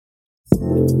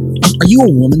Are you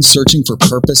a woman searching for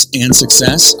purpose and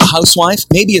success? A housewife?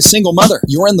 Maybe a single mother?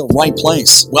 You're in the right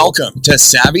place. Welcome to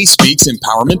Savvy Speaks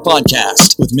Empowerment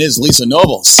Podcast with Ms. Lisa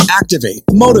Nobles. Activate,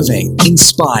 motivate,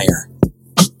 inspire.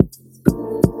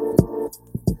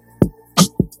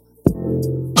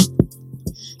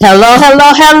 Hello,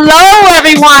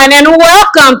 everyone, and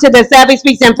welcome to the Savvy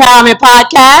Speaks Empowerment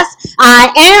Podcast.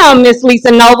 I am Miss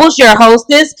Lisa Nobles, your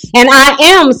hostess, and I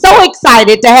am so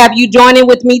excited to have you joining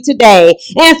with me today.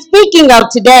 And speaking of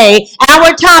today,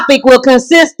 our topic will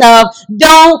consist of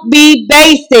Don't Be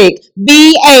Basic,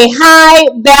 Be a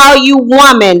High-Value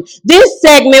Woman. This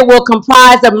segment will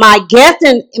comprise of my guest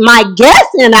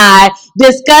and I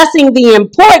discussing the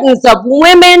importance of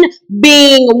women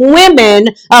being women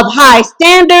of high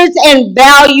standards and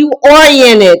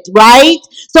value-oriented, right?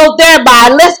 So thereby,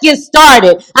 let's get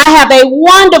started. I have a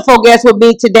wonderful guest with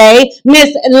me today,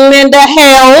 Miss Linda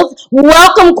Hales.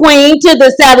 Welcome, Queen, to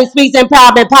the Savvy Speaks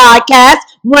Empowerment Podcast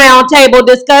roundtable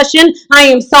discussion. I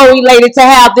am so elated to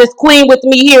have this queen with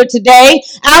me here today.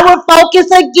 Our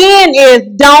focus again is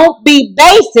don't be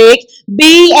basic,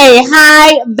 be a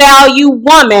high value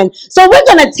woman. So we're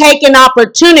going to take an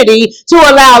opportunity to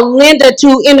allow Linda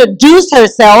to introduce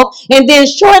herself, and then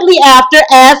shortly after,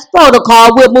 as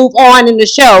protocol, we'll move on in the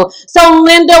show. So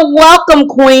Linda, welcome,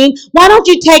 queen. Why don't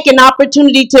you take an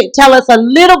opportunity to tell us a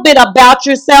little bit about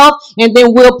yourself, and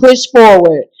then we'll push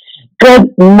forward.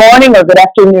 Good morning or good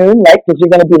afternoon, right? Because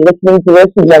you're going to be listening to this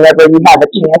whenever you have a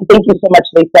chance. Thank you so much,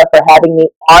 Lisa, for having me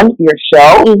on your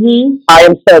show. Mm-hmm. I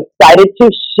am so excited to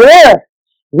share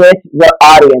with your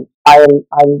audience.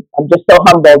 I'm just so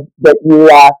humbled that you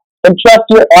entrust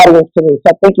your audience to me.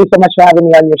 So thank you so much for having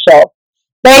me on your show.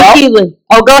 Thank you.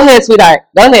 Oh, go ahead, sweetheart.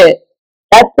 Go ahead.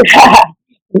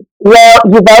 Well,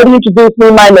 you've already introduced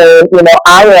me my name. You know,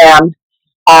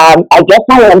 I guess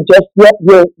I am just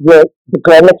the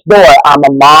girl next door. I'm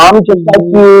a mom just like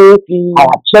you. I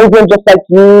have children just like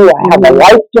you. I have a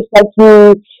life just like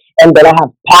you. And then I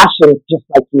have passions just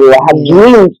like you. I have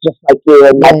dreams just like you.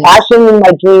 And my passion and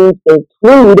my dreams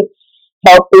include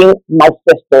helping my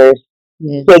sisters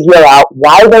figure out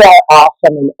why they are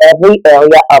awesome in every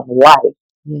area of life,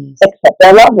 except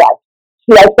their love life.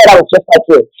 See, I said I was just like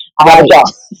you. I have a job.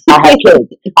 I have kids.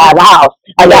 I have a house.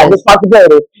 I got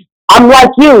responsibilities. I'm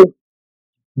like you,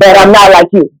 but I'm not like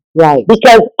you. Right.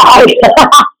 Because I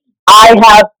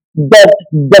have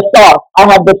the sauce. I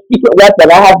have the secret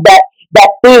weapon. I have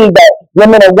that thing that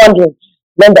women are wondering,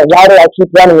 Linda, why do I keep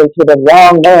running into the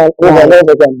wrong man over and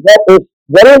over again?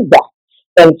 What is that?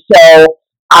 And so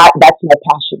that's my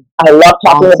passion. I love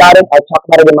talking about it. I talk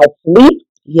about it in my sleep.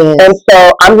 Yes. And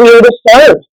so I'm here to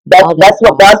serve. That's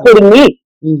what God's putting me,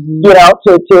 you know,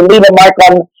 to leave a mark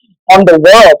on the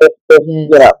world, you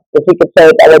know, if we could say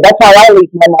it that way. That's how I leave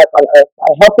my mark on earth,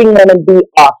 by helping women be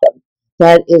awesome.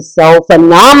 That is so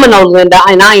phenomenal, Linda,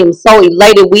 and I am so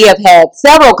elated. We have had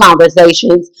several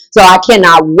conversations, so I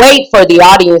cannot wait for the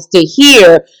audience to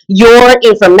hear your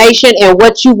information and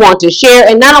what you want to share,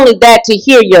 and not only that, to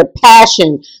hear your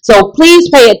passion. So please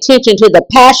pay attention to the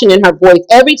passion in her voice.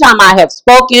 Every time I have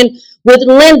spoken with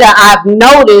Linda, I've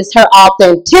noticed her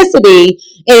authenticity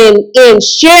in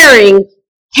sharing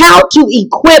how to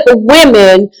equip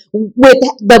women with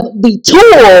the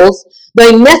tools,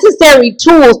 the necessary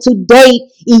tools to date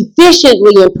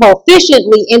efficiently and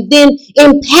proficiently, and then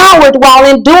empowered while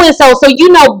in doing so. So, you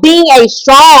know, being a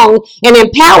strong and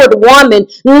empowered woman,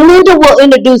 Linda will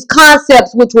introduce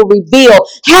concepts which will reveal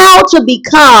how to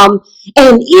become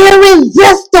an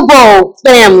irresistible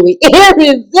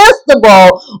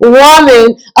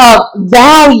woman of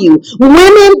value.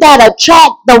 Women that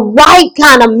attract the right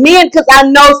kind of men, because I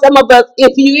know some of us,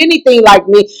 if you anything like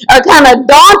me, are kind of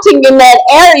daunting in that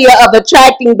area of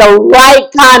attracting the right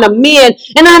kind of men.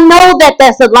 And I know that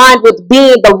that's aligned with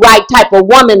being the right type of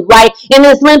woman, right? And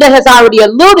as Linda has already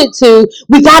alluded to,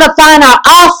 we got to find our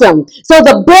awesome. So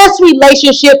the best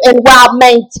relationship, and while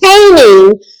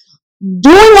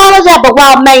doing all of that, but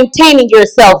while maintaining your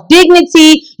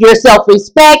self-dignity, your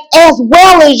self-respect, as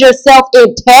well as your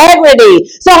self-integrity.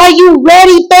 So are you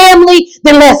ready, family?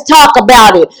 Then let's talk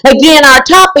about it. Again, our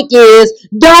topic is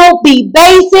Don't Be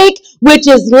Basic, which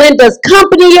is Linda's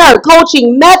company, her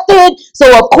coaching method. So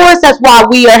of course, that's why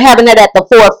we are having it at the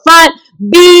forefront.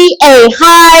 Be a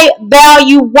high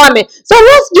value woman. So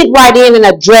let's get right in and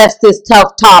address this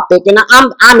tough topic. And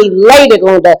I'm elated,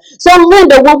 Linda. So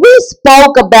Linda, when we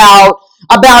spoke about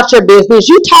your business,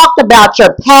 you talked about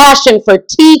your passion for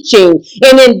teaching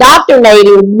and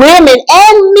indoctrinating women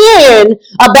and men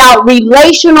about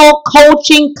relational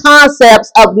coaching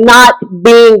concepts of not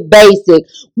being basic.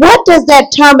 What does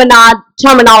that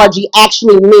terminology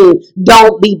actually mean?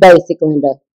 Don't be basic,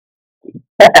 Linda.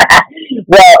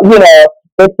 Well,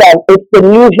 it's the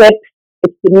new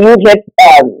hip,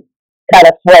 kind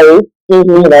of phrase. You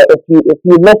know, if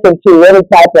you listen to any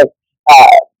type of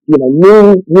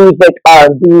new music,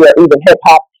 R&B, or even hip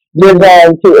hop, you're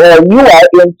going to, or you are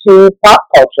into pop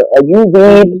culture, or you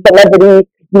read celebrity,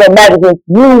 magazines,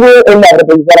 you will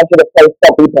inevitably run into the place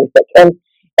Don't Be Basic. And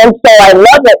so I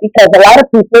love it because a lot of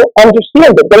people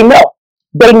understand it. They know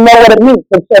what it means.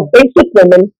 And so basic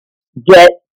women get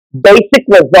basic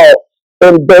results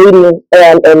in dating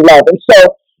and in love. And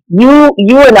so you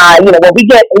and I, when we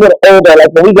get a little older,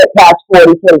 like when we get past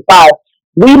 40, 45,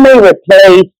 we may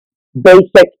replace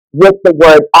basic with the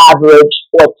word average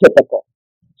or typical.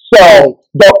 So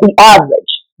don't be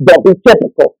average, don't be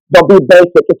typical, don't be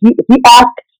basic. If you ask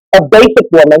a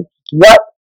basic woman what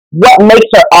makes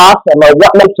her awesome or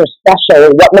what makes her special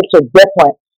or what makes her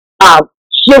different,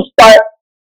 she'll start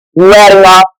ratting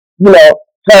off,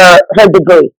 her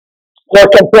degree or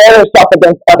compare herself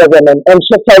against other women, and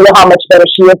she'll tell you how much better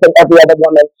she is than every other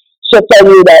woman. She'll tell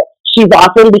you that she's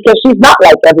awesome because she's not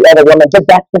like every other woman, but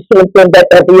that's the same thing that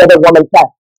every other woman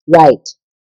says. Right.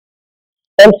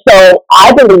 And so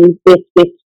I believe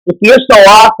if you're so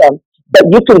awesome that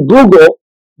you can Google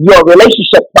your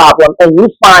relationship problem and you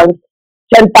find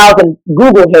 10,000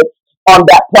 Google hits on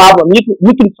that problem,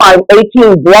 you can find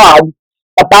 18 blogs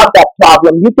about that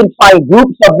problem. You can find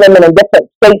groups of women in different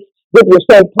states with your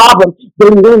same problem,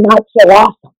 then you're not so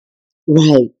awesome.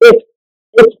 Right. If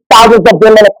thousands of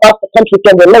women across the country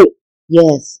can relate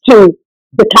to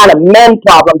the kind of men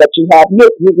problem that you have, you're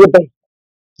basic.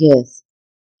 Yes.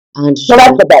 So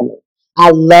that's what that means. I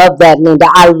love that, Linda.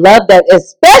 I love that,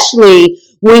 especially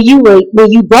when you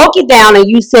broke it down and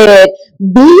you said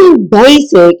being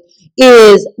basic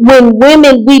is when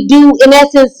women, we do, in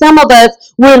essence, some of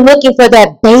us, we're looking for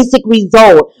that basic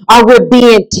result, or we're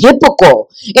being typical,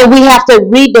 and we have to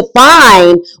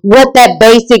redefine what that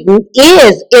basic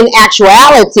is in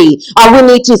actuality, or we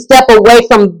need to step away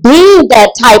from being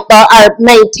that type of, or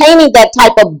maintaining that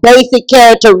type of basic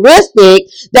characteristic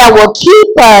that will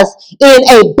keep us in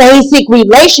a basic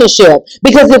relationship.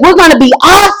 Because if we're going to be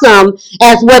awesome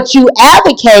as what you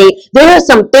advocate, there are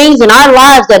some things in our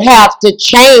lives that have to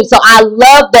change. So I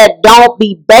love that Don't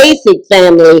Be Basic,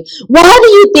 family. Why do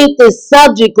you think this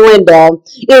subject, Linda,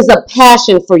 is a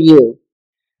passion for you?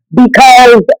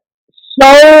 Because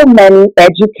so many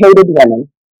educated women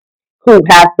who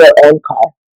have their own car,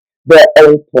 their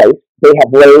own place, they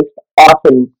have raised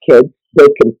awesome kids, they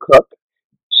can cook,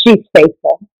 she's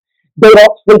faithful, they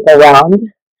don't sleep around,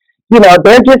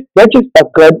 they're just a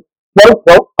good,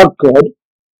 a good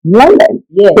woman.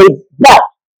 Yes.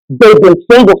 They've been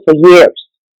single for years.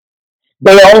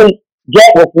 They only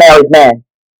get with married men.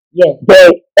 Yes.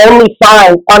 They only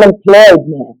find unemployed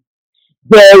men.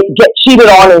 They get cheated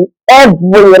on in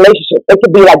every relationship. It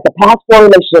could be like the past 4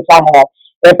 relationships I had.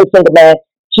 Every single man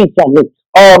cheats on me.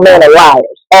 All men are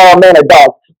liars. All men are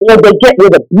dogs. Or they get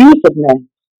with abusive men.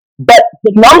 But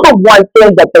the number one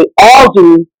thing that they all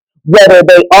do, whether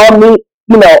they all meet,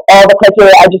 all the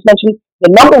criteria I just mentioned, the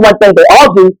number one thing they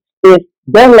all do is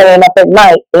they're laying up at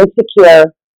night,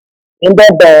 insecure, in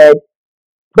their bed,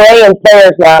 praying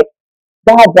prayers like,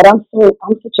 God, but I'm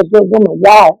such a good woman.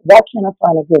 Why can't I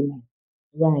find a good man?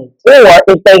 Right. Or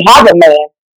if they have a man,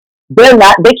 they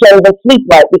can't even sleep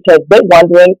right because they're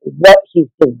wondering what he's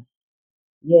doing.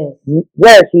 Yes.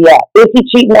 Where is he at? Is he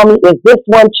cheating on me? Is this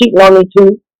one cheating on me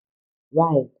too?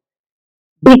 Right.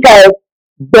 Because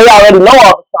they already know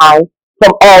all the signs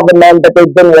from all the men that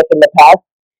they've been with in the past.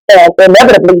 And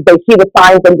inevitably, they see the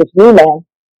signs in this new man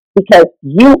because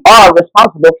you are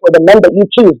responsible for the men that you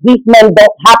choose. These men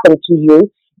don't happen to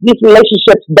you. These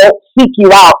relationships don't seek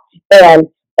you out and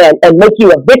make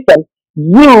you a victim.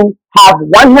 You have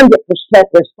 100%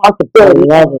 responsibility.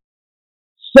 I love it.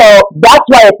 So that's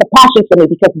why it's a passion for me,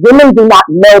 because women do not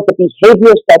know the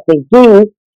behaviors that they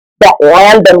do that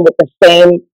land them with the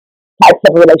same types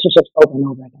of relationships over and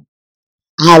over again.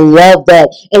 I love that.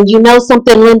 And you know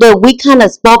something, Linda,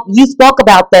 you spoke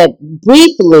about that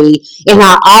briefly in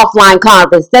our offline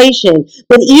conversation,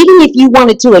 but even if you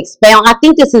wanted to expound, I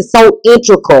think this is so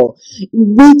integral.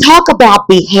 We talk about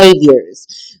behaviors.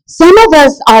 Some of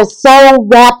us are so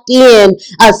wrapped in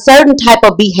a certain type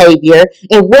of behavior,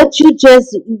 and what you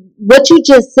just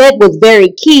said was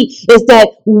very key, is that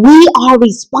we are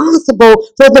responsible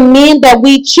for the men that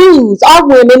we choose, or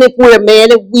women if we're a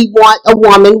man, if we want a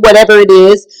woman, whatever it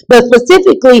is, but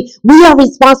specifically, we are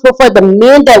responsible for the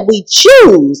men that we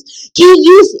choose. Can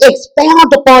you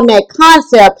expound upon that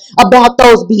concept about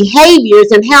those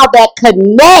behaviors and how that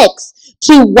connects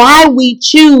to why we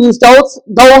choose those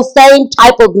same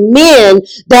type of men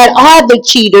that are the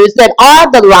cheaters, that are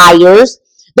the liars,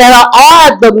 that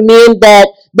are the men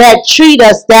that treat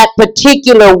us that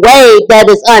particular way that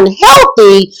is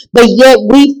unhealthy, but yet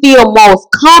we feel most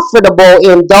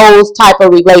comfortable in those type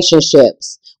of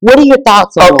relationships. What are your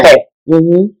thoughts on that?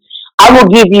 Okay. I will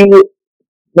give you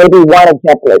maybe one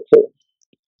example or two.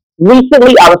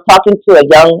 Recently, I was talking to a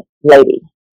young lady,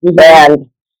 and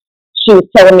she was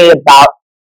telling me about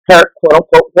her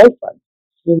quote-unquote boyfriend.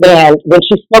 And when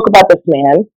she spoke about this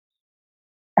man,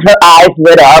 her eyes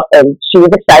lit up, and she was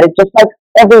excited, just like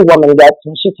every woman gets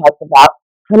when she talks about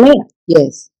her man.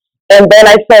 Yes. And then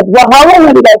I said, well, how long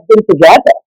have you guys been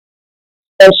together?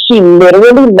 And she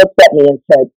literally looked at me and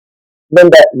said,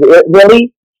 Linda,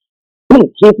 really?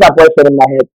 He's my boyfriend in my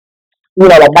head. You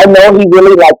know, like, I know he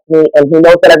really likes me, and he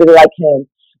knows that I really like him,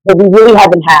 but we really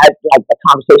haven't had, like, the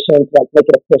conversation to, like, make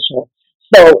it official.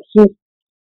 So he's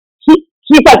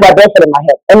like my boyfriend in my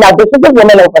head. And now this is a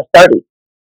woman over 30.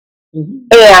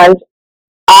 And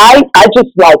I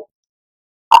just, like,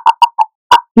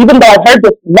 even though I've heard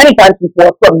this many times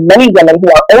before from many women who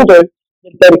are older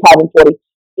than 35 and 40,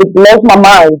 it blows my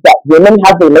mind that women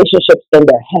have relationships in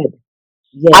their head.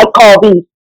 Yes. I call these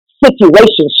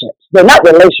situationships. They're not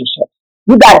relationships.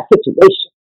 You got a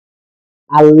situation.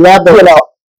 I love it. You know,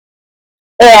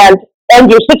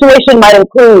 and your situation might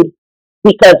include,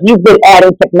 because you've been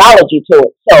adding technology to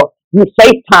it. So you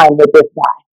FaceTime with this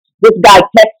guy. This guy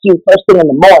texts you first thing in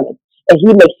the morning, and he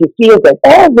makes you feel good.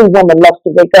 Every woman loves to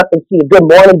wake up and see a good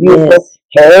morning, beautiful. Yes.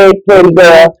 Hey, pretty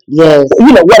girl. Yes.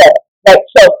 You know, whatever. Right?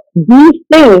 So these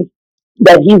things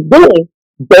that he's doing,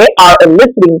 they are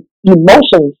eliciting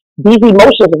emotions. These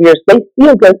emotions of yours, they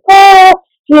feel good. Oh,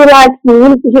 he likes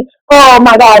me. Oh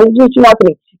my God, he's reaching out to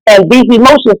me. And these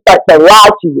emotions start to lie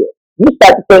to you. You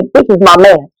start to think, this is my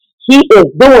man. He is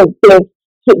doing things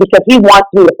because he wants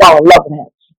you to fall in love with him.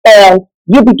 And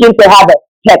you begin to have a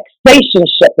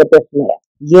textationship with this man.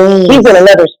 Yes. He's in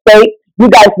another state. You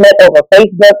guys met over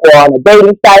Facebook or on a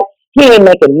dating site. He ain't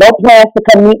making no plans to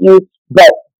come meet you.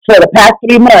 But for the past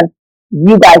 3 months,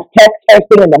 you guys text first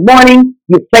thing in the morning.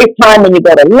 You FaceTime when you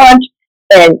go to lunch.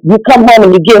 And you come home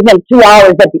and you give him 2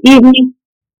 hours at the evening.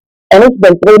 And it's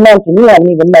been 3 months and you haven't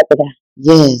even met the guy.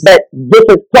 Yes. But this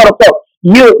is quote unquote,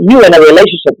 you in a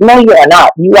relationship. No, you are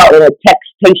not. You are in a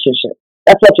textationship.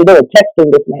 That's what you're doing,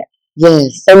 texting this man.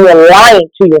 Yes. And you're lying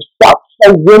to yourself.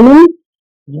 So women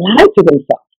lie to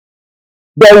themselves.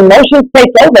 Their emotions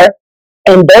take over,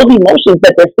 and those emotions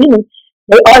that they're feeling,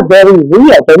 they are very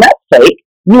real. They're not fake.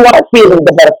 You are feeling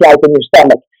the butterflies in your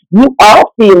stomach. You are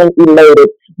feeling elated.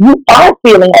 You are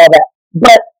feeling all that.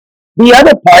 But the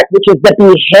other part, which is the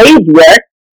behavior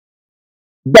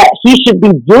that he should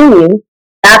be doing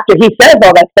after he says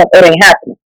all that stuff, it ain't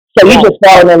happening. So you're just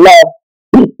falling in love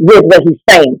with what he's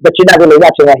saying, but you're not really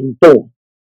watching what he's doing.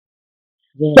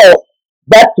 Yes. So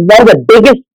that's one of the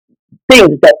biggest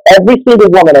things that every single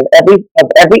woman of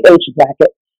every age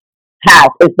bracket has,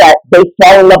 is that they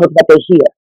fall in love with what they hear.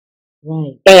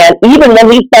 Right. And even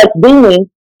when he starts doing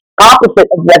opposite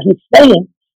of what he's saying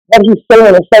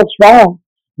is so strong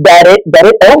that it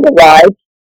overrides,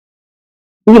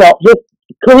 you know, his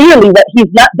clearly what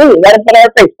he's not doing. That is in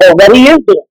our face. Or what he is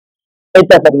doing. It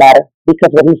doesn't matter, because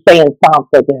what he's saying sounds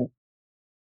so good.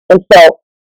 And so,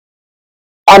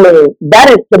 I mean, that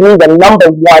is to me the number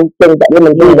one thing that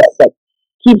women do that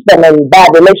keeps them in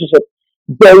bad relationships.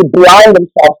 They blind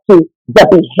themselves to the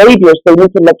behaviors they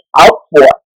need to look out for.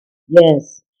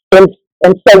 Yes. And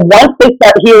so once they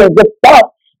start hearing good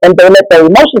stuff and they let their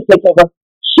emotions take over,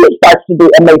 she starts to do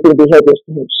amazing behaviors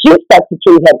to him. She starts to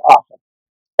treat him awesome.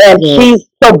 And she's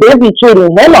so busy treating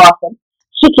him awesome,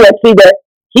 she can't see that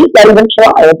he's not even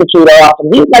trying to treat her awesome.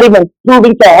 He's not even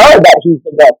proving to her that he's the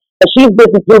one. But she's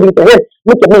busy proving to him,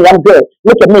 look at me, I'm good.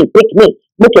 Look at me, pick me.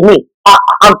 Look at me,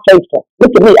 I'm faithful.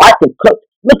 Look at me, I can cook.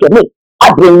 Look at me, I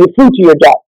bring you food to your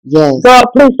job. Yes. Girl,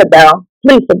 please sit down.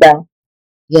 Please sit down.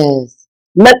 Yes.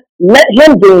 Let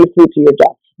him bring you food to your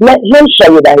job. Let him show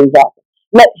you that he's awesome.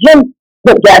 Let him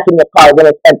put gas in your car when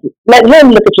it's empty. Let him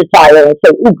look at your tire and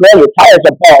say, ooh, girl, your tires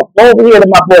are bald. Go over here to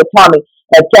my boy Tommy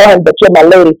and tell him that you're my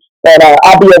lady, and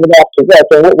I'll be over there after work,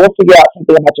 and we'll figure out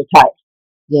something about your tires.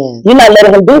 Yes. You're not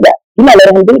letting him do that. You're not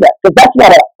letting him do that, because that's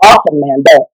what an awesome man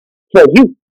does for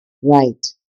you. Right.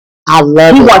 I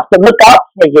love he it. wants to look out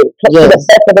for you to the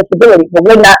best of his ability, but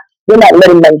we're not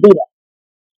letting them do that.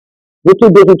 We're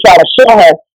too busy trying to show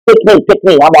her, pick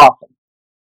me, I'm awesome.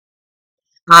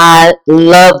 I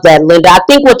love that, Linda. I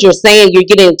think what you're saying, you're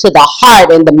getting into the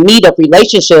heart and the meat of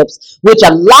relationships, which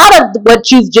a lot of what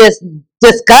you've just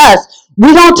discussed,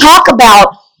 we don't talk about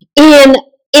in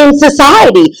in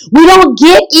society. We don't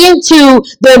get into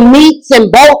the meats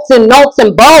and bolts and nuts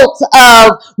and bolts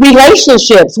of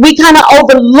relationships. We kind of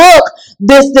overlook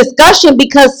this discussion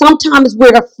because sometimes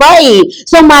we're afraid.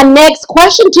 So my next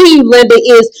question to you, Linda,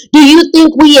 is do you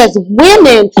think we as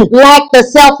women lack the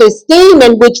self-esteem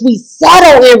in which we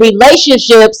settle in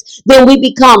relationships, then we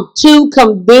become too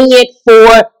convenient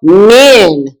for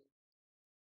men?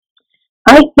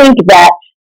 I think that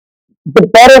the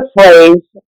better phrase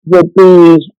would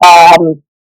be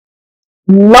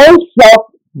no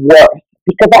self-worth,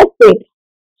 because I think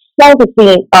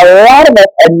self-esteem, a lot of us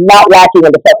are not lacking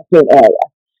in the self-esteem area.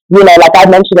 Like I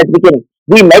mentioned at the beginning,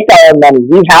 we make our own money,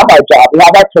 we have our job, we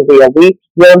have our career,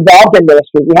 we're involved in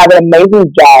ministry, we have an amazing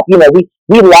job, we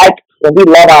like and we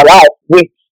love our life.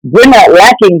 We're not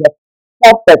lacking the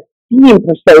self-esteem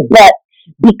per se, but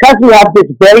because we have this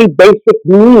very basic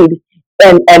need,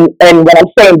 and when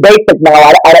I'm saying basic now,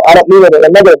 I don't mean it in a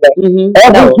negative way. Mm-hmm.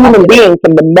 Every human being,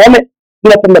 from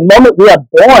the moment we are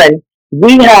born,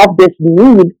 we have this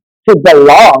need to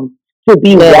belong, to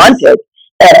be wanted,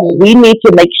 and we need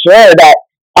to make sure that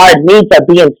our needs are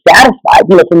being satisfied.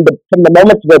 From the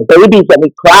moments we're babies and we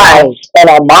cry, and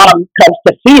our mom comes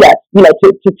to feed us,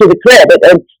 to the crib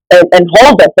and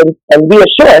hold us and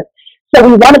reassure us. So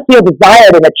we want to feel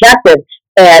desired and attractive.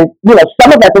 And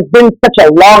some of us, it's been such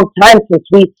a long time since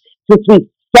we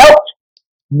felt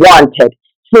wanted,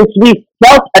 since we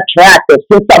felt attractive,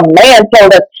 since a man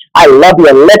told us, "I love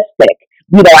your lipstick,"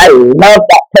 "I love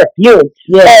that perfume."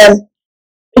 Yes. And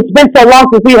it's been so long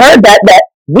since we heard that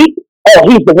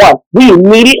he's the one. We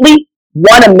immediately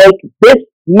want to make this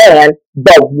man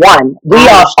the one. We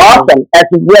are awesome as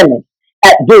women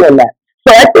at doing that.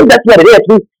 So I think that's what it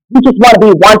is. We just want to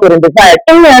be wanted and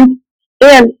desired,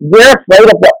 and we're afraid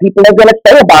of what people are going to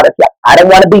say about us. Like, I don't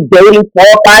want to be dating 4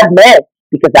 or 5 men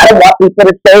because I don't want people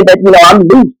to say that, I'm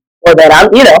loose or that I'm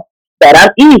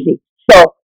easy.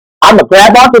 So I'm going to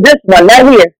grab onto this one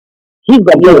right here. He's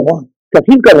going to be the one because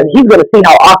he's going to see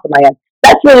how awesome I am.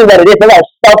 That's really what it is. It's our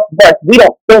self-worth. We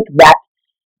don't think that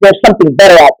there's something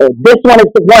better out there. This one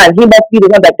is the one. He must be the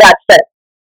one that God sent.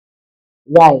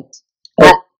 Right.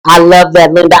 I love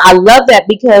that, Linda. I love that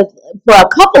because for a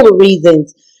couple of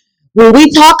reasons. When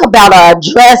we talk about or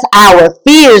address our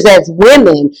fears as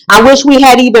women, I wish we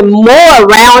had even more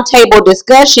roundtable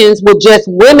discussions with just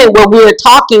women where we were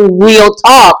talking real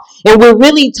talk. And we're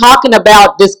really talking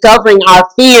about discovering our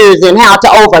fears and how to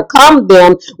overcome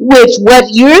them, which what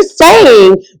you're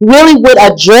saying really would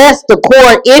address the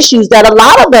core issues that a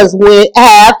lot of us would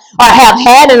have or have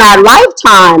had in our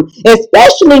lifetime,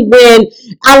 especially when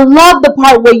I love the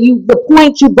part where the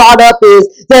point you brought up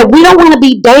is that we don't want to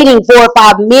be dating 4 or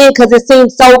 5 men because it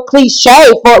seems so cliche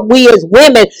for we as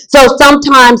women. So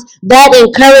sometimes that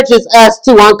encourages us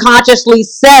to unconsciously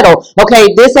settle.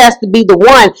 Okay, this has to be the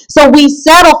one. So we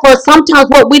settle for sometimes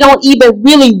what we don't even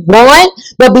really want,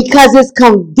 but because it's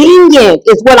convenient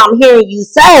is what I'm hearing you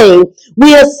saying,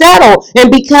 we'll settle.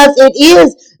 And because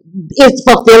it's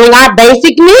fulfilling our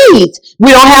basic needs.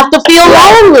 We don't have to feel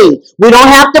lonely. We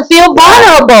don't have to feel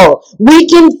vulnerable. We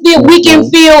can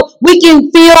feel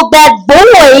that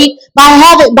void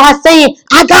by saying,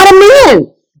 I got him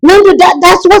in. Linda,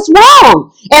 that's what's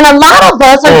wrong. And a lot of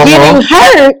us are getting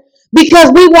hurt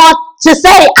because we want to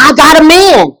say, I got him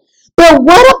in. But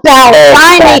what about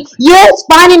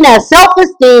finding that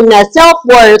self-esteem, that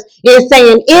self-worth, and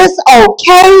saying it's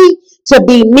okay to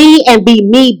be me and be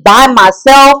me by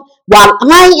myself while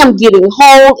I am getting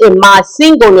whole in my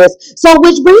singleness. So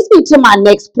which brings me to my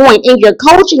next point. In your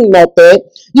coaching method,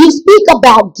 you speak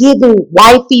about giving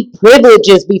wifey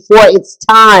privileges before it's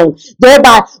time.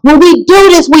 Thereby, when we do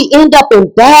this, we end up in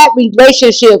bad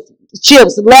relationships,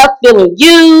 left feeling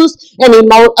used and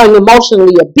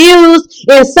emotionally abused.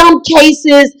 In some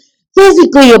cases,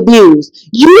 physically abused.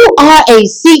 You are a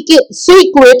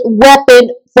secret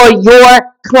weapon for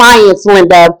your clients,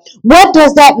 Linda. What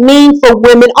does that mean for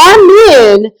women or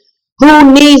men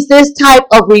who needs this type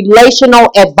of relational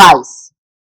advice?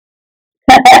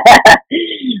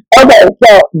 Okay,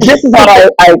 so this is how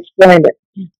I explained it.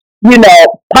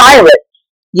 Pirates,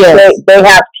 they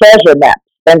have treasure maps,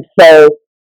 and so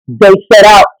they set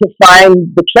out to find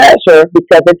the treasure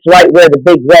because it's right where the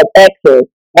big red X is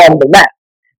on the map.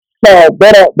 So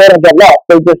they don't get lost.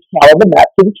 They just follow the map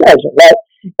to the treasure, right?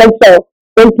 And so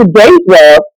in today's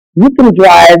world, you can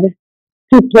drive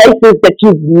to places that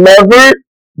you've never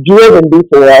driven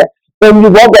before, and you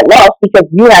won't get lost because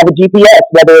you have a GPS,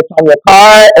 whether it's on your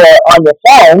car or on your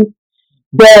phone.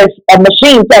 There's a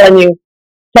machine telling you,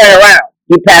 turn around.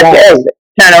 You pass your exit,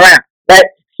 turn around, right?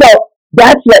 So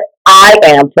that's what I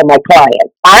am for my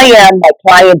client. I am my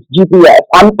client's GPS.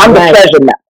 I'm the treasure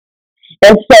map.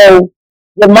 And so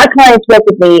when my clients work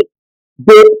with me,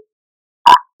 this,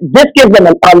 this gives them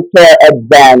an unfair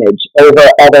advantage over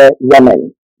other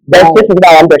women. This is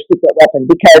why I'm their secret weapon,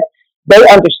 because they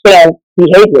understand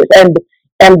behaviors. And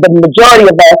the majority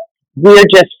of us, we're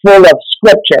just full of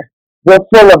scripture. We're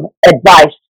full of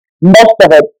advice, most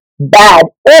of it bad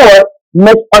or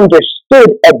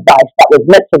misunderstood advice that was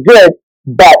meant for good,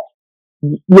 but,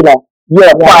 you're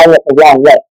applying it the wrong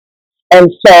way. And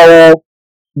so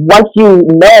once you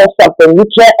know something, you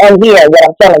can't unhear what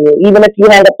I'm telling you. Even if you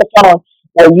hang up the phone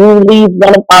or you leave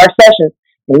one of our sessions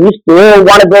and you still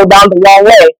want to go down the wrong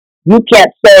way, you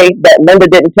can't say that Linda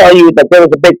didn't tell you that there was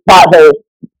a big pothole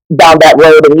down that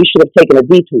road and you should have taken a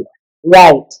detour.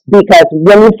 Right. Because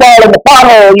when you fall in the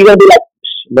pothole, you're going to be like,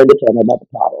 Linda told me about the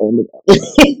pothole.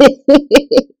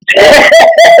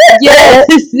 Yes.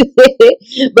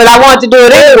 But I want to do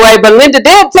it anyway. But Linda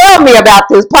did tell me about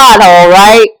this pothole,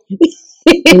 right?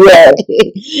 Yes.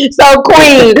 So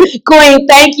Queen,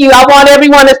 thank you. I want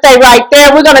everyone to stay right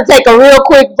there. We're going to take a real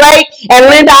quick break, and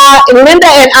Linda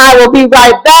and I will be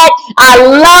right back. I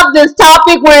love this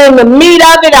topic. We're in the meat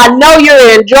of it. I know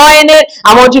you're enjoying it.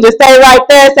 I want you to stay right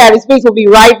there. Savvy Speaks will be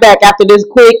right back after this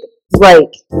quick break.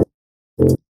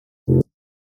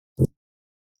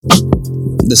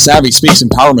 The Savvy Speaks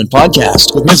Empowerment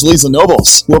Podcast with Ms. Lisa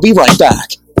Nobles. We'll be right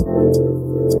back.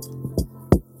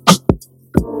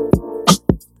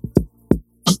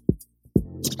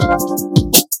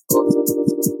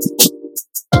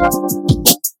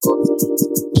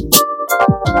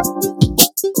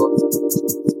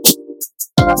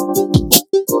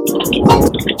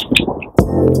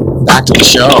 Back to the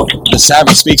show, the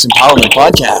Savvy Speaks Empowerment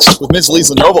Podcast with Ms.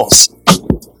 Lisa Nobles.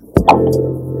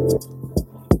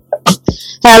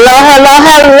 Hello,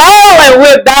 and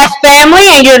we're back, family,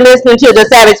 and you're listening to the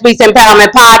Savvy Speaks Empowerment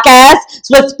Podcast.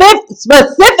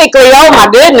 Specifically, oh my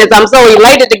goodness, I'm so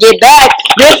elated to get back.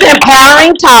 This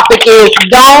empowering topic is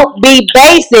don't be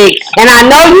basic. And I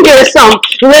know you hear some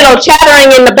little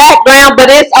chattering in the background, but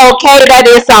it's okay. That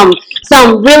is some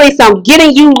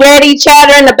getting you ready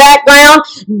chatter in the background.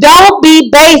 Don't be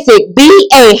basic. Be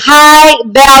a high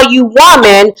value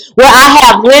woman. Where I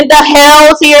have Linda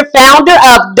Hells here, founder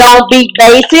of Don't Be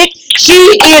Basic. She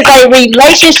is a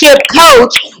relationship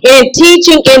coach in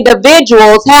teaching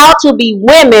individuals how to be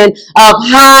women of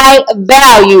high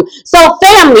value. So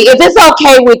family, if it's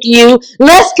okay with you,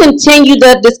 let's continue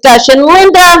the discussion.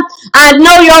 Linda, I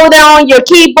know you're over there on your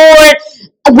keyboard.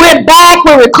 We're back.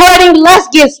 We're recording. Let's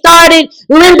get started.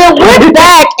 Linda, we're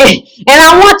back. And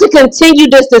I want to continue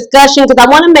this discussion because I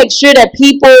want to make sure that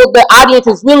the audience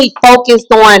is really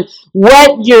focused on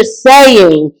what you're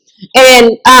saying.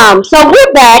 And so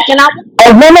we're back. And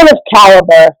a woman of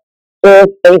caliber is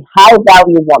a high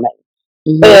value woman.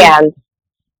 Mm-hmm. And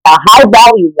a high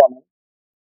value woman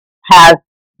has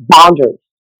boundaries.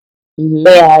 Mm-hmm.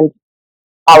 And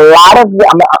a lot of,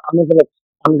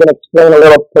 I'm going to explain a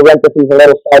little parentheses, a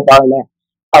little sidebar in there.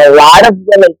 A lot of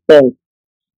women think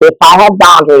if I have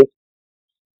boundaries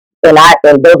and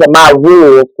those are my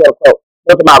rules, quote unquote,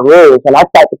 those are my rules, and I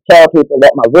start to tell people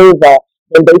what my rules are,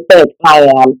 then they think I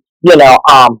am,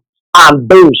 I'm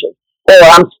bougie, or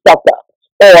I'm stuck up,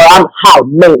 or I'm high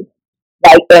maintenance,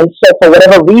 right? And so for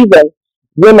whatever reason,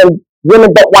 women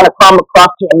don't want to come across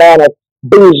to a man as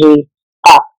bougie,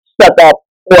 stuck up,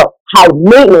 or high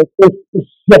maintenance is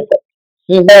specific.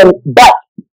 Mm-hmm. But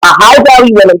a high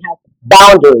value woman has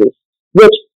boundaries,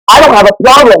 which I don't have a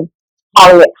problem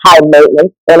calling it high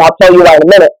maintenance, and I'll tell you why in a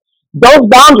minute. Those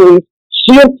boundaries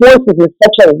she enforces in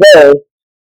such a way,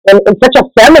 in such a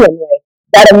feminine way,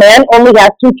 that a man only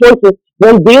has two choices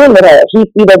when dealing with her.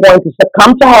 He's either going to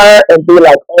succumb to her and be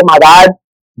like, oh my God,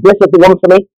 this is the woman for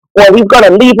me, or he's going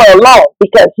to leave her alone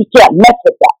because he can't mess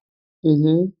with that.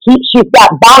 Mm-hmm. She's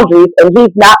got boundaries, and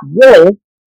he's not willing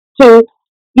to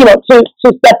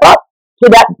step up to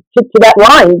that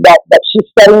line that she's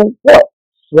setting forth.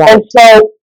 Right. And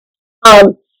so, I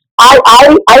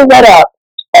read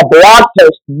a blog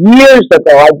post years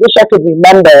ago. I wish I could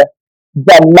remember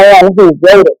the man who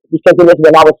wrote it, because it was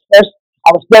when I was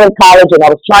still in college and I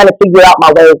was trying to figure out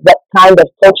my way, what kind of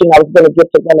coaching I was going to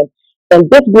give to women. And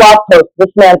this blog post,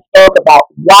 this man spoke about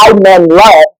why men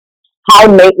love high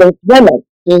maintenance women.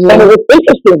 Mm-hmm. And it was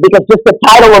interesting because just the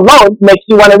title alone makes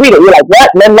you want to read it. You're like,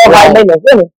 what? Men love high maintenance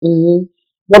women. Mm-hmm.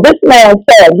 Well, this man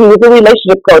said, he was a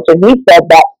relationship coach, and he said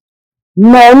that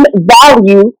men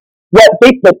value what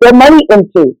they put their money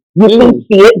into. You can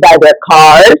see it by their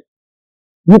cars.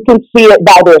 You can see it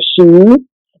by their shoes.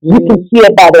 You can see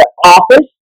it by their office.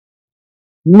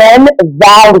 Men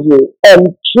value and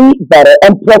treat better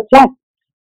and protect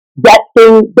that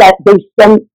thing that they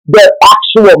spend their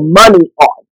actual money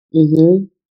on. Mm-hmm.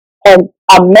 And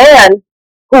a man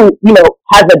who,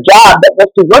 has a job that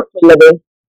goes to work for a living,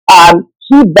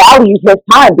 he values his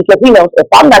time because he knows if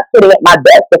I'm not sitting at my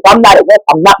desk, if I'm not at work,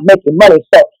 I'm not making money.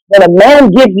 So when a man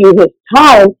gives you his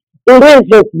time, it is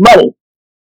his money.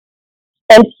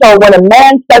 And so when a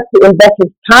man starts to invest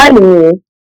his time in you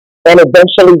and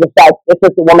eventually decides this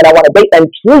is the woman I want to date and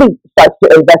truly starts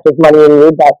to invest his money in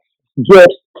you, by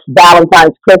gifts,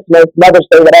 Valentine's, Christmas, Mother's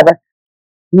Day, whatever,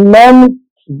 men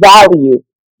value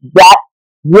that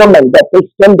woman that they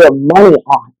spend their money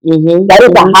on. Mm-hmm. That is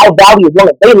a high value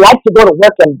woman. They like to go to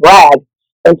work and brag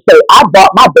and say, I bought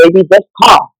my baby this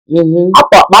car. Mm-hmm. I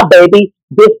bought my baby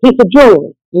this piece of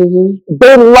jewelry. Mm-hmm.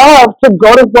 They love to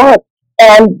go to work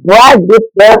and brag with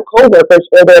their coworkers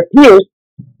or their peers.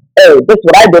 Hey, this is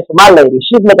what I did for my lady.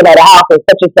 She's looking at a house in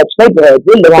such and such neighborhood.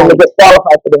 We're looking to get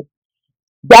qualified for this.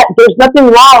 That there's nothing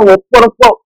wrong with quote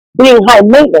unquote being high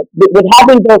maintenance, with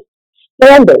having those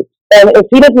standards. And if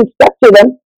he doesn't stick to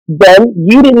them, then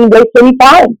you didn't waste any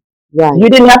time. Right. You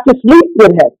didn't have to sleep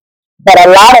with him. But a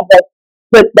lot of us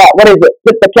put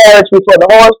the carriage before the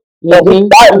horse, and we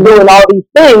start doing all these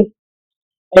things,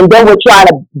 and then we're trying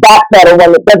to backpedal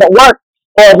when it doesn't work,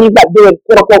 or he's not doing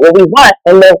quote unquote what we want,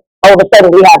 and then all of a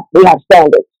sudden we have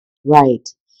standards. Right.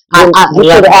 We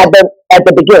should have had them at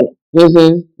the beginning.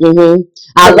 Mm-hmm. Mm-hmm.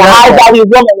 A high value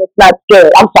woman is not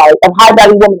scared. I'm sorry, a high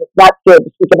value woman is not scared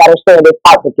to speak about her standards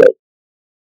out the gate.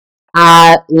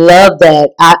 I love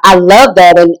that. I love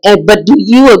that. And but do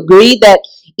you agree that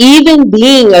even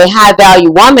being a high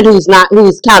value woman who's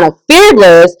kind of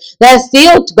fearless, that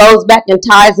still goes back and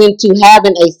ties into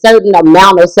having a certain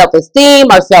amount of self-esteem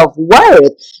or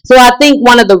self-worth. So I think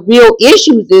one of the real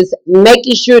issues is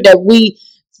making sure that we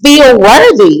feel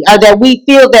worthy, or that we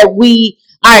feel that we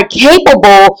are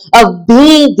capable of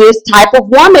being this type of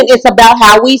woman. It's about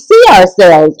how we see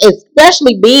ourselves,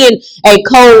 especially being a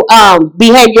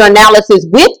behavior analysis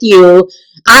with you.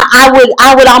 I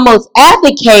would almost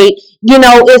advocate,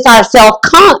 it's our self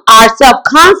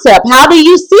concept. How do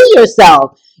you see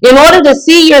yourself? In order to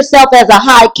see yourself as a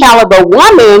high caliber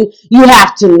woman, you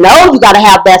have to know, you got to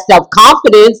have that self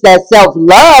confidence, that self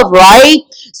love, right?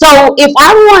 So if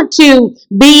I want to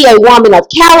be a woman of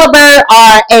caliber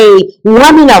or a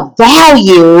woman of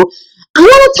value, I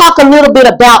want to talk a little bit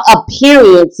about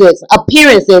appearances,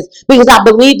 because I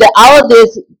believe that all of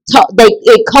this,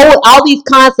 all these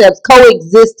concepts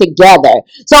coexist together.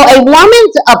 So a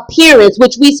woman's appearance,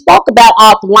 which we spoke about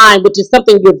offline, which is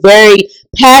something you're very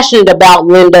passionate about,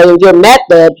 Linda, and your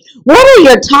method. What are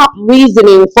your top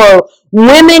reasoning for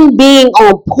women being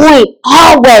on point,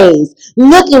 always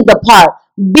looking the part,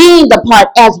 being the part,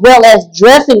 as well as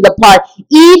dressing the part,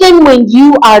 even when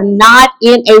you are not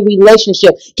in a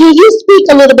relationship? Can you speak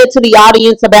a little bit to the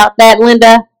audience about that,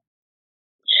 Linda?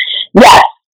 Yes.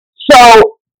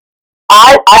 So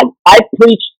I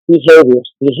preach behaviors.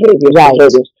 Right.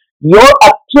 Behaviors. Your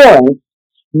appearance,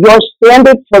 your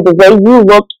standard for the way you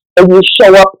look and you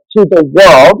show up to the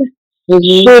world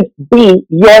should be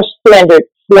your standard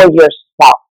for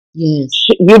yourself. Yes.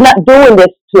 You're not doing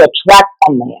this to attract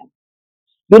a man.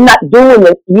 You're not doing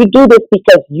this. You do this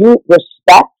because you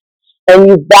respect and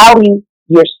you value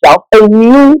yourself and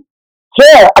you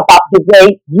care about the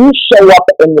way you show up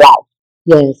in life.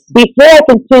 Yes. Before I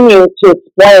continue to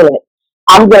explain it,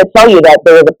 I'm going to tell you that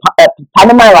there was a time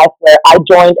in my life where I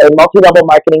joined a multi-level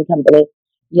marketing company,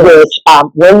 which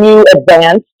when you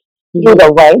advanced through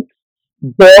the ranks,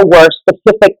 there were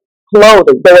specific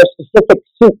clothing, there were specific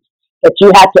suits that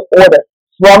you had to order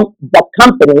from the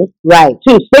company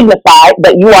to signify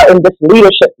that you are in this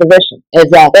leadership position.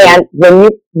 Exactly. And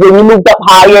when you moved up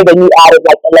higher, then you added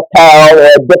like a lapel or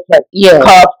a different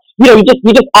cuff. You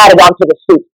just added onto the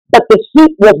suit. But the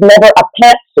suit was never a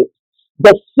pantsuit.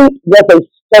 The suit was a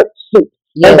skirt suit.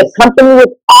 Yes. And the company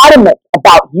was adamant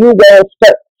about you wearing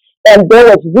skirts. And there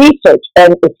was research.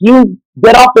 And if you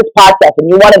get off this podcast and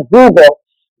you want to Google,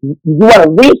 you want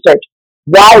to research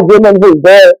why women who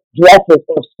wear dresses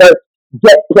or skirts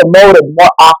get promoted more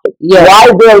often. Yes.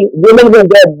 Why women who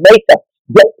wear makeup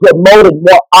get promoted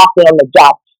more often on the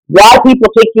job. Why people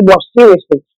take you more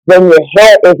seriously when your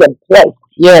hair is in place.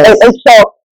 Yes. And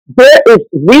so there is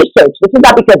research. This is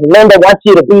not because Linda wants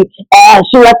you to be,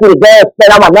 she wants me to go and spend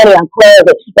all my money on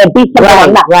clothes and be something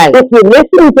I'm not. Right. If you're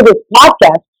listening to this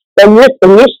podcast and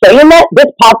you're saying that, this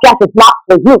podcast is not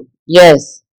for you.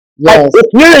 Yes. Yes. Like, if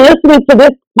you're listening to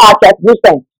this podcast, you're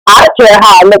saying, I don't care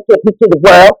how I look to the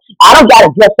world. I don't got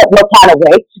to dress up no kind of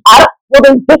way. Well,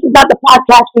 then this is not the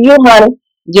podcast for you, honey.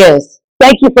 Yes.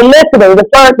 Thank you for listening.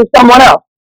 Refer to someone else.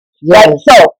 Yes. Right?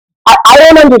 So I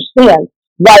don't understand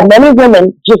why many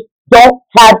women just don't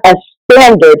have a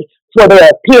standard for their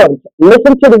appearance.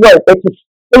 Listen to the word. It's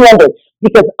a standard.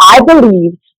 Because I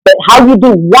believe that how you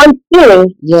do one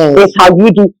thing is how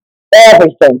you do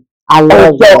everything. I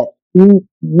love that.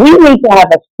 We need to have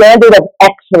a standard of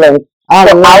excellence for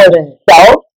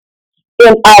ourselves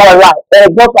in our life.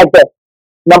 And it goes like this.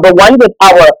 Number one is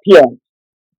our appearance,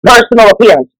 personal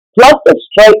appearance, plus the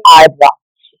straight eyebrow.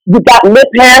 You got lip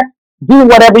hair, do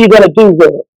whatever you're going to do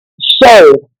with it.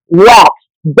 Shave, wax,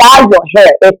 dye your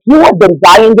hair. If you have been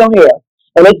dyeing your hair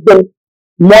and it's been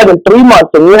more than 3 months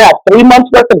and you have 3 months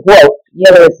worth of growth,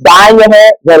 whether it's dyeing your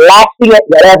hair, relaxing it,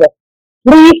 whatever,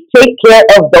 please take care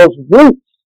of those roots.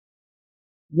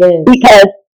 Yes. Because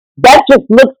that just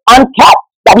looks unkept.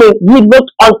 I mean, you look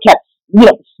unkept. You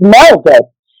know, smell good.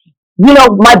 You know,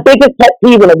 my biggest pet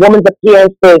peeve in a woman's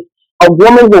appearance is a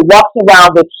woman who walks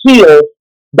around with heels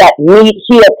that need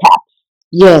heel caps.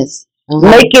 Yes.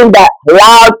 Making that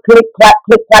loud click clack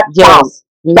sound.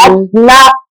 That's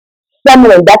not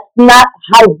feminine. That's not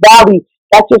high value.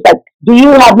 That's just like, do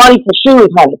you have money for shoes,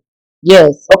 honey?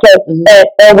 Yes. Okay.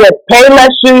 And with Payless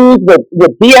shoes,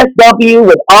 with DSW,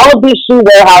 with all of these shoe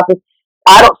warehouses,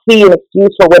 I don't see an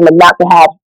excuse for women not to have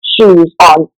shoes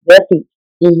on their feet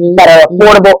that are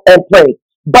affordable and pretty.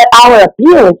 But our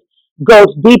appearance goes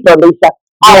deeper, Lisa.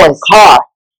 Our car.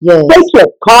 Yes. Take your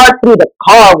car through the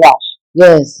car wash.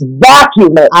 Yes.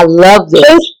 Vacuum it. I love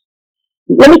this.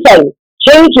 Let me tell you,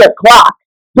 change your clock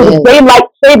to the daylight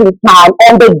saving time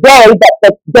on the day that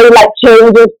the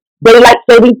daylight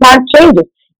saving time changes.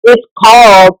 It's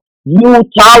called you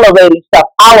tolerating stuff.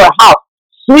 Our house.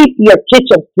 Sweep your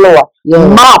kitchen floor.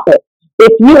 Mop it.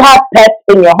 If you have pets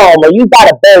in your home or you got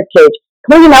a bird cage,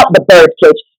 clean out the bird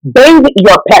cage. Bathe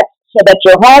your pets so that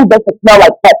your home doesn't smell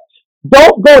like pets.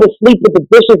 Don't go to sleep with the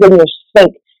dishes in your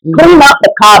sink. Clean out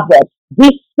the cobwebs. Be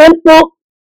simple.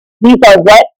 These are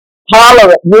wet.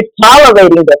 Tolerant. You're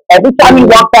tolerating this. Every time you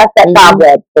walk past that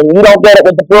cobweb and you don't get it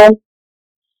with the broom,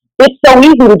 it's so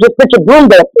easy to just put your broom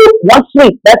there. One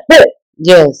sweep. That's it.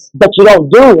 Yes. But you don't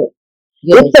do it.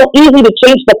 Yes. It's so easy to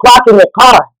change the clock in your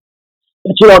car,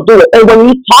 but you don't do it. And when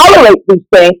you tolerate these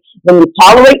things, when you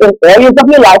tolerate in areas of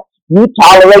your life, you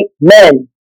tolerate men.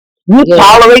 You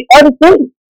tolerate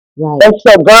everything. Right. And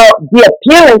so, girl, the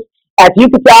appearance, as you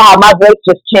can tell how my voice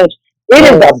just changed, it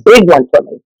is a big one for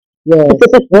me. Yes.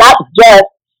 Because it's not just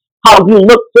how you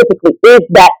look physically, it's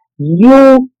that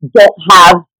you don't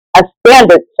have a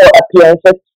standard for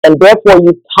appearances, and therefore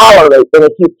you tolerate. And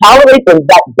if you tolerate in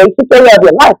that basic area of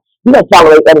your life, you don't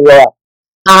tolerate anywhere else.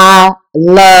 I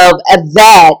love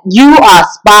that. You are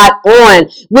spot on,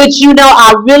 which,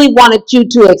 I really wanted you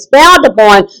to expound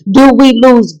upon. Do we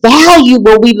lose value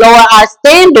when we lower our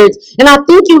standards? And I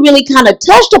think you really kind of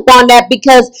touched upon that,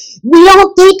 because we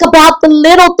don't think about the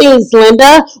little things,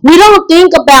 Linda. We don't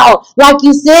think about, like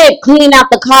you said, cleaning out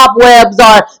the cobwebs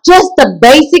or just the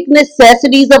basic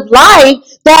necessities of life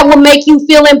that will make you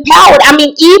feel empowered. I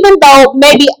mean, even though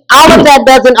maybe all of that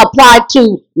doesn't apply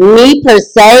to me per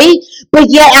se, but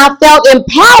yet I felt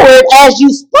empowered as you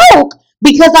spoke,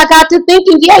 because I got to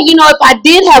thinking, if I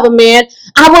did have a man,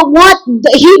 I would want,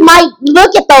 he might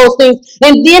look at those things.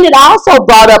 And then it also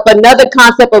brought up another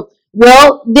concept of,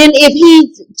 well, then if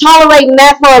he's tolerating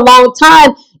that for a long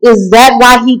time, is that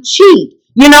why he cheat?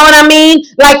 You know what I mean?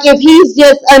 Like, if he's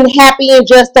just unhappy in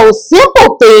just those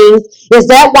simple things, is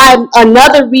that why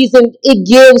another reason it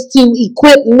gives to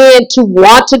equip men to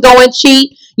want to go and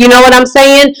cheat? You know what I'm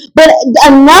saying? But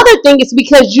another thing is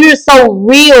because you're so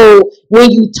real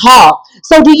when you talk.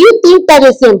 So do you think that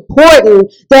it's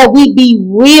important that we be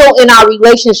real in our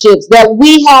relationships, that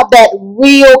we have that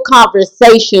real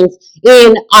conversations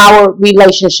in our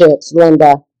relationships,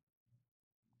 Linda?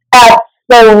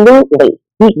 Absolutely.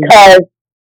 Because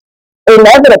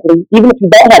inevitably, even if you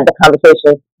don't have the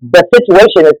conversation, the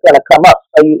situation is going to come up.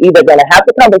 So you're either going to have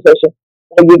the conversation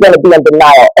or you're going to be in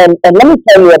denial. And let me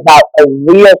tell you about a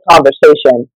real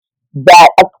conversation that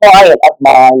a client of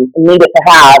mine needed to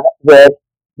have with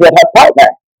her partner.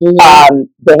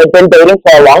 They had been dating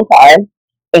for a long time,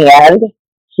 and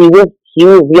he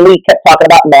really kept talking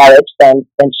about marriage, and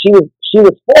she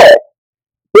was for it.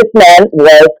 This man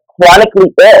was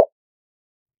chronically ill,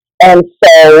 and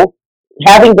so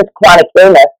having this chronic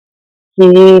illness,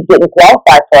 he didn't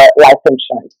qualify for life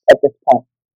insurance at this point.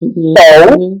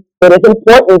 So it is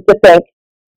important to think,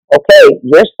 okay,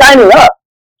 you're signing up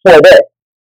for this.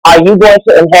 Are you going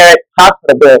to inherit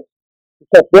hospital bills?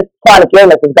 Because this chronic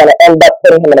illness is going to end up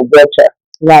putting him in a wheelchair.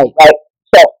 Right.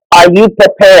 So are you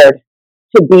prepared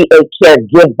to be a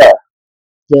caregiver?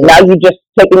 Yeah. Now you just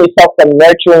taking yourself from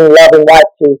nurturing, loving wife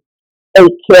to a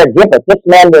caregiver. This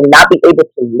man will not be able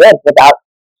to live without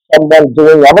someone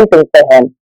doing everything for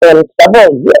him in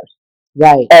several years.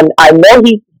 Right. And I know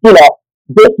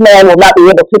this man will not be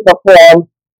able to perform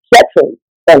sexually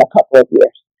in a couple of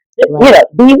years. Right.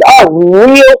 These are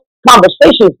real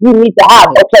conversations you need to have.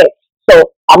 Okay,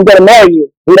 so I'm going to marry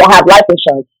you. We don't have life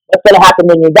insurance. What's going to happen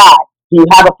when you die? Do you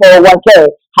have a 401k?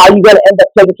 How are you going to end up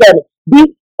taking care of it?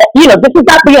 This is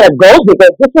not being a gold digger.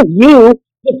 This is you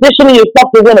positioning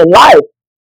yourself to win in life.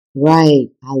 Right.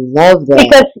 I love that.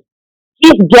 Because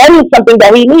he's getting something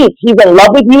that he needs. He's in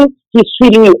love with you. He's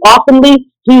treating you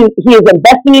awesomely. He is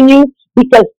investing in you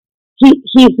because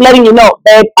he's letting you know,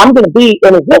 babe, I'm going to be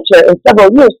in a wheelchair in several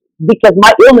years because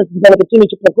my illness is going to continue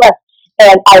to progress.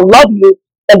 And I love you.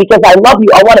 And because I love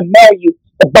you, I want to marry you.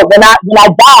 But when I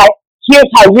die, here's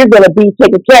how you're going to be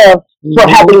taken care of for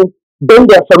having been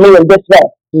there for me in this way.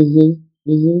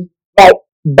 Right?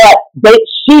 But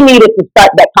she needed to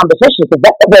start that conversation because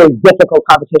that's a very difficult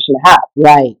conversation to have.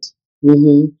 Right.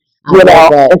 And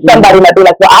somebody might be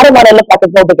like, well, I don't want to look like a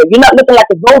gold digger. You're not looking like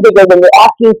a gold digger when you're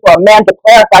asking for a man to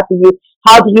clarify to you,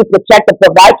 how do you protect and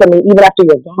provide for me even after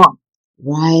you're gone?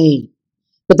 Right.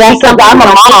 But that's because something I'm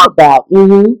a mom. About.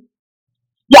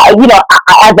 Yeah,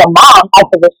 as a mom, as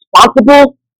a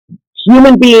responsible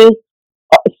human being,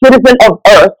 citizen of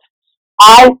Earth,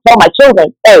 I tell my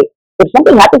children, hey, if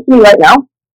something happens to me right now,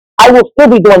 I will still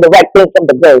be doing the right thing from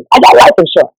the grave. I got life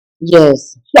insurance.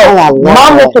 Yes. So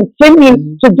mom will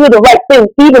continue to do the right thing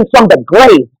even from the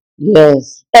grave.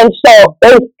 Yes. And so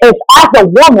if as a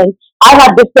woman, I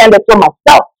have this standard for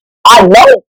myself. I know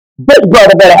this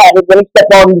brother better have it when he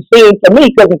steps on the scene for me,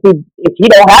 because if he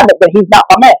don't have it, then he's not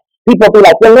my man. People be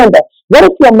like, well, Linda, what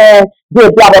if your man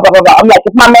did blah, blah, blah, blah, blah? I'm like,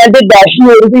 if my man did that, he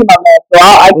wouldn't be my man. So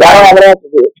I don't have an answer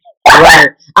for you. Right.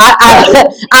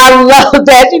 I love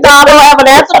that. I don't have an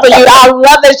answer for you. I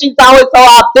love that she's always so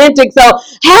authentic. So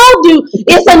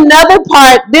it's another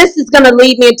part. This is going to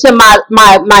lead me into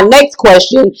my next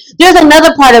question. There's another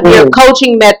part of your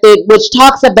coaching method which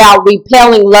talks about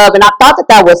repelling love. And I thought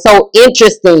that was so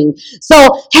interesting. So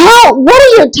what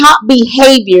are your top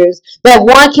behaviors that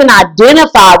one can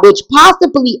identify which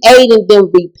possibly aid in them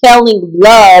repelling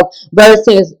love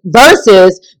versus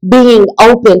being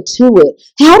open to it?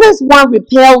 How does one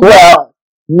repel love?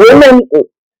 Women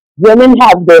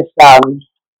have this,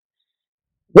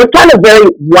 we're kind of very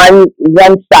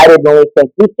one-sided when we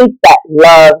think. We think that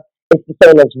love is the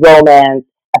same as romance,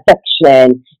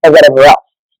 affection, and whatever else.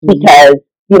 Because,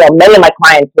 many of my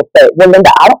clients will say, well,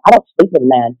 Linda, I don't sleep with a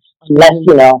man unless,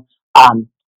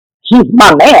 he's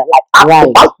my man. Like,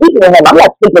 if I'm sleeping with him, I'm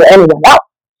not sleeping with anyone else.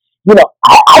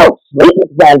 I don't sleep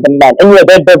with random men. And,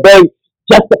 they're very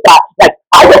justified. Like,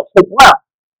 I don't sleep around.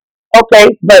 Okay,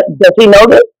 but does he know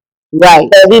this? Right.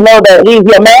 Does he know that he's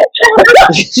your man?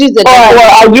 or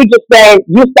are you just saying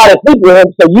you started sleeping with him,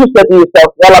 so you said to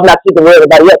yourself, well, I'm not sleeping with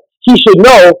everybody else. He should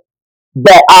know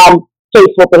that I'm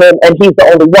faithful to him and he's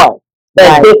the only one.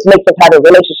 And this makes us have a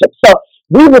relationship. So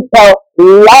we repel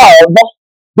love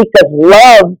because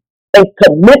love and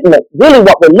commitment, really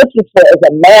what we're looking for is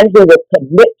a man who will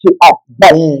commit to us.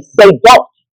 But they don't.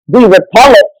 We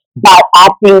repel it by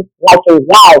acting like a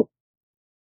wife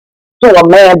to a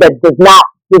man that does not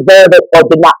deserve it or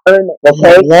did not earn it.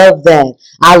 Okay,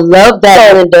 I love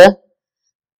that, Linda.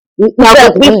 Now,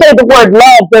 we say the word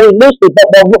love very loosely, but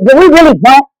what we really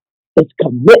want is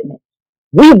commitment.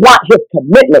 We want his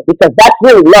commitment because that's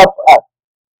really love for us.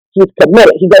 He's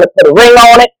committed. He's going to put a ring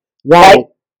on it, right?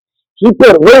 He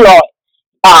put a ring on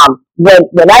it.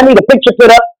 When I need a picture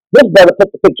put up, this brother put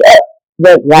the picture up.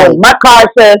 When my car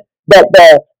says that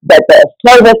the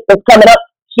service is coming up,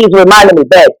 he's reminding me,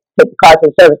 babe, take the car to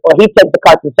the service, or he takes the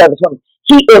car to the service for me.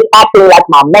 He is acting like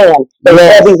my man in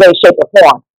every way, shape, or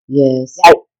form. Yes.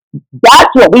 Right?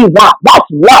 That's what we want. That's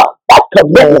love. That's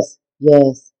commitment.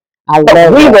 Yes. I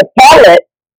love we repel it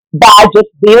by just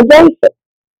being basic.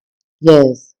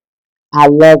 Yes. I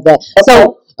love that. Okay.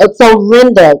 So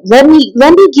Linda, let me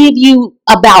give you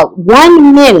about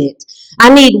 1 minute.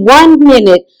 I need 1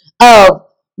 minute of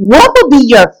what would be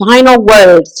your final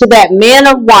words to that man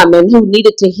or woman who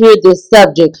needed to hear this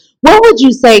subject? What would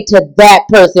you say to that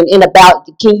person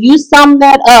can you sum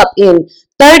that up in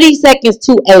 30 seconds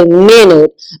to a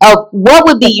minute of what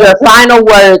would be your final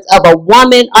words of a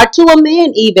woman or to a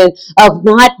man even of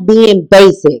not being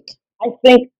basic? I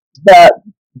think the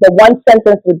one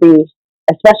sentence would be,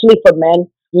 especially for men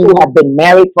who have been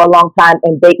married for a long time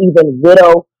and they even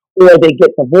widow or they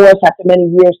get divorced after many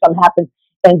years, something happens,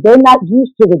 and they're not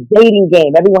used to the dating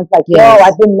game. Everyone's like, yo,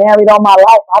 I've been married all my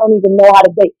life. I don't even know how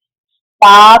to date.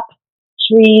 Stop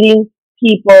treating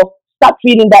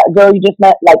that girl you just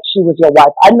met like she was your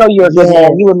wife. I know you're a good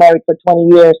man. You were married for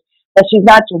 20 years, but she's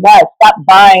not your wife. Stop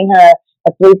buying her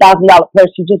a $3,000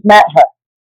 purse. You just met her.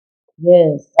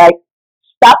 Yes. Right?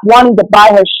 stop wanting to buy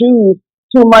her shoes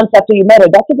 2 months after you met her.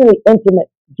 That's a really intimate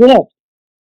gift.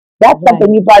 That's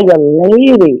something you buy your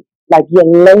lady, like your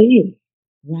lady.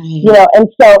 Right. You know, and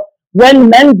so when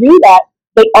men do that,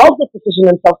 they also position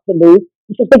themselves to lose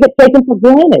because they get taken for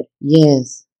granted.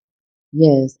 Yes.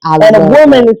 Yes. And a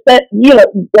woman is that, you know,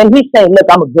 when he's saying, look,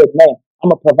 I'm a good man. I'm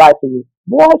going to provide for you.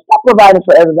 Boy, stop providing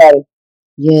for everybody.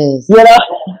 Yes. You know?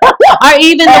 Or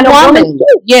even the woman.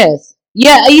 Yes.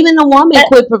 Yeah, even the woman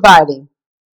quit providing.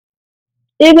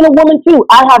 Even a woman too.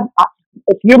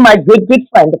 If you're my good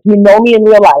friend, if you know me in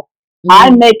real life,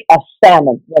 I make a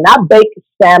salmon. When I bake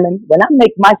salmon, when I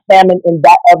make my salmon in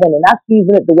that oven and I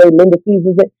season it the way Linda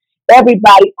seasons it,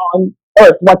 everybody on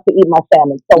earth wants to eat my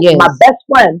salmon. So my best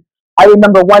friend, I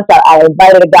remember once I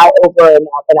invited a guy over and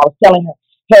I was telling her,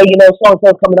 hey, you know,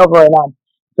 so-and-so's coming over and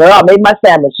girl, I made my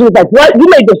salmon. She was like, what? You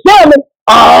made the salmon?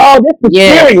 Oh, this is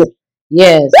serious.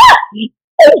 Yes.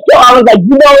 And so I was like,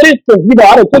 you know, it is because, you know,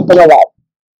 I don't think for that.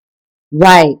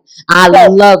 Right. I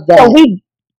love that. So we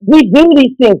do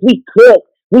these things. We cook.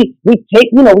 We take,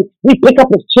 you know, we pick up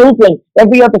his children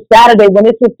every other Saturday when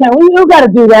it's his time. We don't got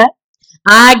to do that.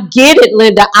 I get it,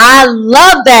 Linda. I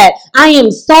love that. I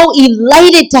am so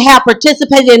elated to have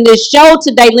participated in this show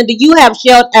today, Linda. You have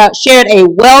shared a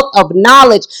wealth of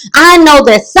knowledge. I know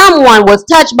that someone was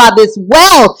touched by this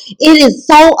wealth. It is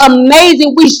so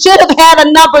amazing. We should have had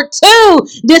a number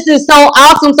 2. This is so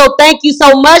awesome. So thank you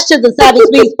so much to the Savvy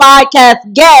Speaks podcast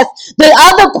guest, the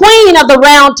other queen of the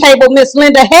round table, Miss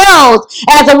Linda Hales.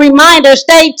 As a reminder,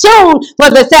 stay tuned for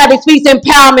the Savvy Speaks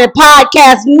Empowerment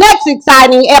podcast next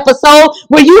exciting episode,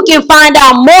 where you can find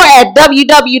out more at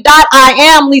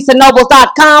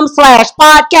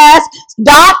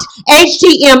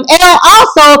www.iamlisanobles.com/podcast.html.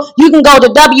 Also, you can go to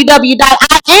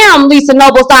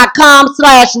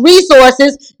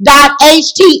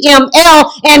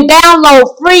www.iamlisanobles.com/resources.html and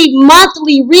download free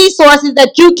monthly resources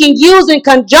that you can use in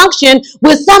conjunction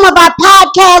with some of our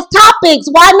podcast topics.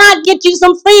 Why not get you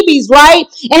some freebies, right?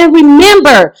 And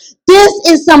remember, this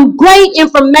is some great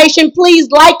information. Please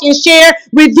like and share.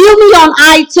 Review me on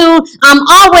iTunes. I'm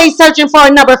always searching for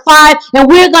a number 5, and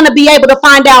we're going to be able to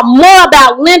find out more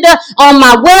about Linda on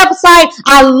my website.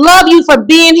 I love you for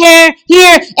being here.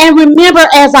 And remember,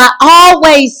 as I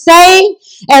always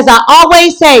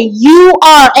say, you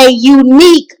are a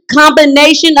unique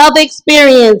combination of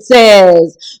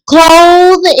experiences,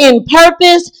 clothed in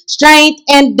purpose, strength,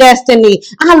 and destiny.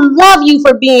 I love you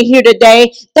for being here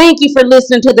today. Thank you for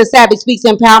listening to the Savvy Speaks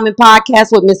Empowerment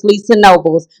podcast with Miss Lisa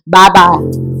Nobles.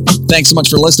 Bye-bye. Thanks so much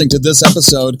for listening to this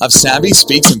episode of Savvy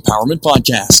Speaks Empowerment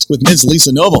Podcast with Ms.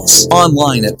 Lisa Nobles.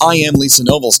 Online at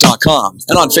iamlisanobles.com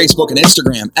and on Facebook and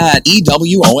Instagram at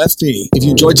EWOFP. If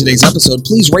you enjoyed today's episode,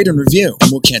 please rate and review,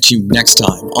 and we'll catch you next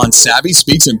time on Savvy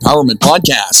Speaks Empowerment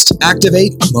Podcast.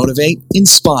 Activate, motivate,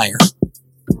 inspire.